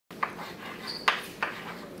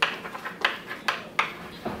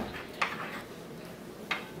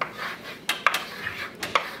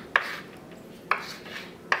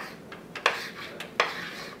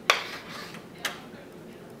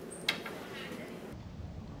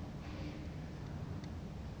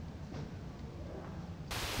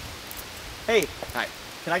Hey, Hi.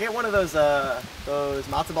 can I get one of those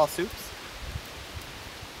matzo ball soups?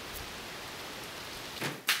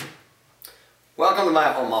 Welcome to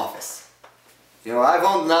my home office. You know, I've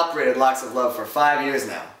owned and operated Lox of Luv for 5 years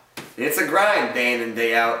now. And it's a grind day in and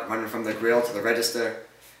day out, running from the grill to the register.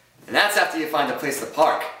 And that's after you find a place to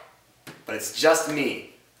park. But it's just me.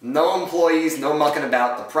 No employees, no mucking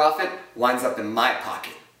about. The profit winds up in my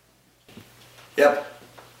pocket. Yep.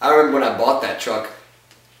 I remember when I bought that truck.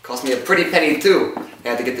 It cost me a pretty penny too. I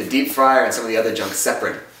had to get the deep fryer and some of the other junk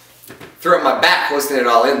separate. Threw up my back hosting it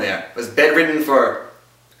all in there. Was bedridden for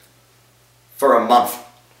a month.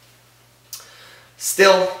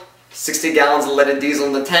 Still, 60 gallons of leaded diesel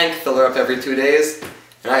in the tank, fill her up every 2 days,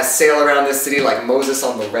 and I sail around this city like Moses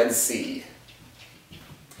on the Red Sea.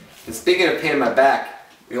 And speaking of pain in my back,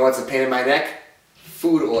 you know what's a pain in my neck?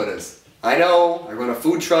 Food orders. I know, I run a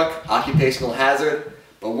food truck, occupational hazard,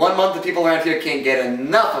 but 1 month the people around here can't get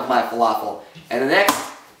enough of my falafel, and the next,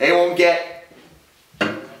 they won't get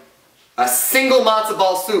a single matzo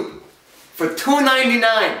ball soup for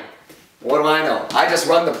 $2.99. What do I know? I just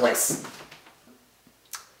run the place.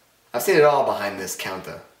 I've seen it all behind this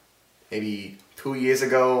counter. Maybe 2 years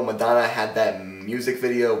ago, Madonna had that music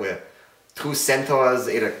video where 2 centaurs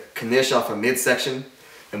ate a knish off her midsection,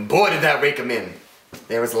 and boy did that rake them in.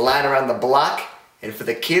 There was a line around the block, and for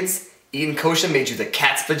the kids, eating kosher made you the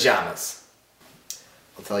cat's pajamas.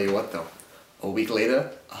 I'll tell you what though, a week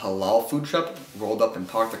later, a halal food truck rolled up and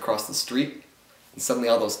parked across the street, and suddenly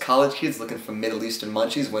all those college kids looking for Middle Eastern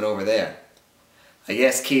munchies went over there. I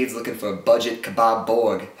guess kids looking for a budget kebab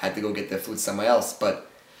Borg had to go get their food somewhere else,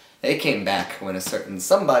 but they came back when a certain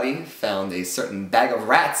somebody found a certain bag of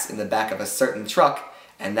rats in the back of a certain truck,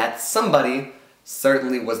 and that somebody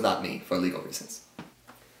certainly was not me for legal reasons.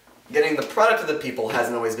 Getting the product to the people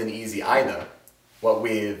hasn't always been easy either. What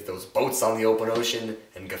with those boats on the open ocean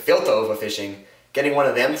and gefilte overfishing, getting one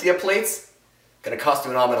of them to your plates gonna cost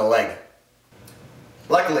you an arm and a leg.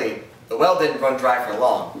 Luckily, the well didn't run dry for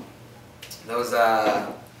long. Those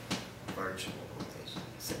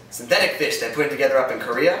synthetic fish they're putting together up in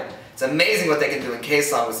Korea, it's amazing what they can do in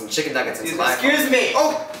Kaesong with some chicken nuggets and some Excuse me!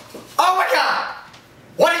 Oh my god!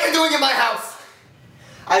 What are you doing in my house?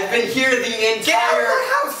 I've been here the entire Get out of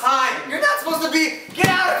my house! time! You're not